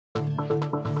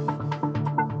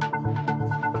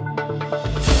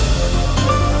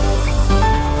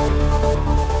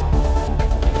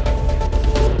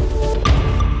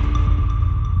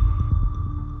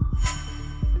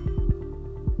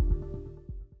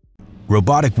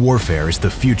Robotic warfare is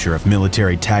the future of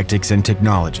military tactics and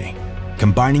technology.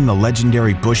 Combining the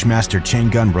legendary Bushmaster chain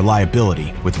gun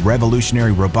reliability with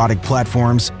revolutionary robotic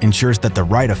platforms ensures that the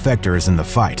right effector is in the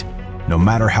fight, no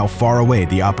matter how far away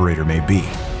the operator may be.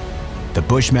 The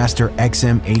Bushmaster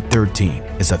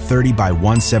XM813 is a 30 by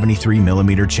 173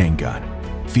 mm chain gun,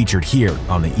 featured here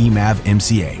on the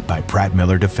EMAV-MCA by Pratt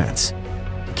Miller Defense.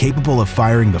 Capable of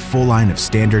firing the full line of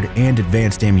standard and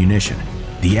advanced ammunition,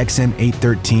 the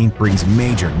XM813 brings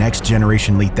major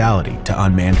next-generation lethality to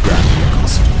unmanned ground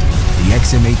vehicles. The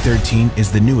XM813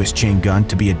 is the newest chain gun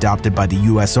to be adopted by the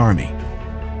U.S. Army.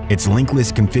 Its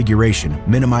linkless configuration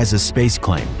minimizes space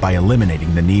claim by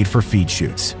eliminating the need for feed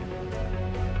chutes.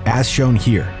 As shown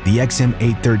here, the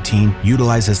XM813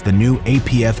 utilizes the new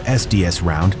APF SDS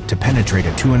round to penetrate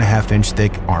a 2.5-inch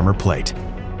thick armor plate.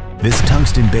 This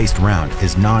tungsten-based round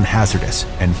is non-hazardous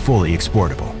and fully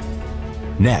exportable.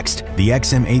 Next, the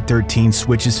XM813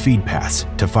 switches feed paths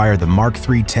to fire the Mark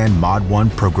 310 Mod 1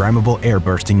 programmable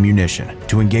air-bursting munition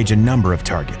to engage a number of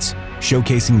targets,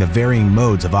 showcasing the varying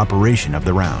modes of operation of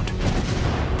the round.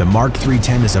 The Mark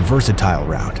 310 is a versatile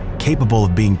round, capable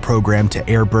of being programmed to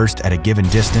air-burst at a given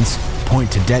distance,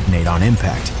 point to detonate on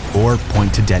impact, or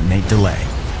point to detonate delay.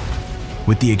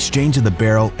 With the exchange of the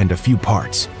barrel and a few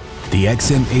parts, the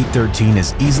XM813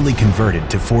 is easily converted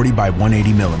to 40 by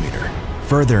 180 mm,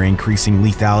 further increasing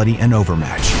lethality and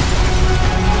overmatch.